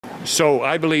So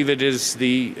I believe it is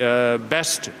the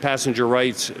best passenger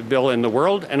rights bill in the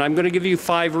world, and I'm going to give you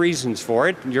 5 reasons for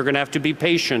it. You're going to have to be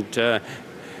patient,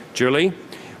 Julie.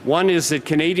 One is that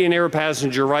Canadian air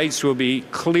passenger rights will be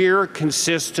clear,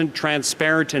 consistent,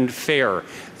 transparent, and fair.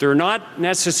 They're not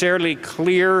necessarily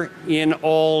clear in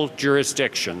all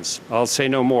jurisdictions. I'll say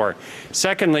no more.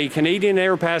 Secondly, Canadian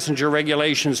air passenger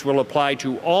regulations will apply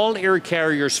to all air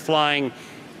carriers flying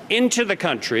into the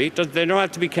country. They don't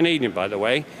have to be Canadian, by the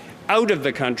way, out of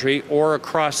the country or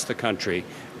across the country.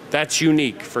 That's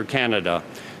unique for Canada.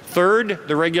 Third,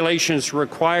 the regulations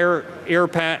require air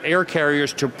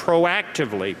carriers to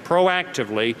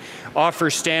proactively offer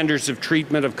standards of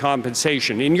treatment of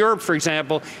compensation. In Europe, for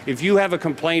example, if you have a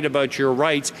complaint about your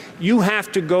rights, you have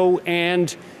to go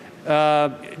and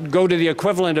go to the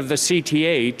equivalent of the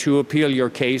CTA to appeal your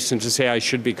case and to say I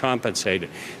should be compensated.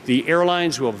 The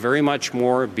airlines will very much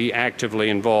more be actively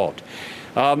involved.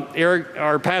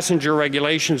 Our passenger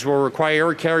regulations will require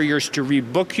air carriers to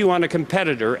rebook you on a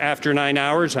competitor after 9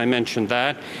 hours. I mentioned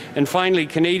that. And finally,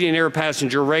 Canadian air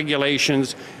passenger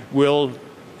regulations will,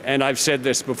 and I've said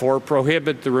this before,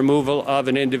 prohibit the removal of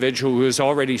an individual who is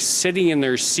already sitting in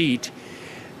their seat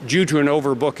due to an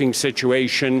overbooking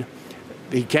situation.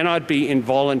 He cannot be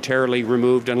involuntarily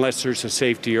removed unless there's a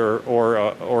safety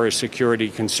or a security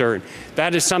concern.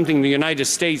 That is something the United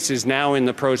States is now in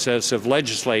the process of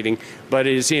legislating, but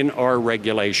is in our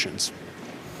regulations.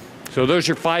 So those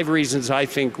are 5 reasons I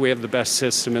think we have the best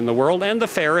system in the world and the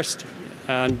fairest.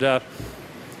 And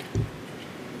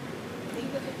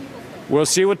we'll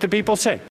see what the people say.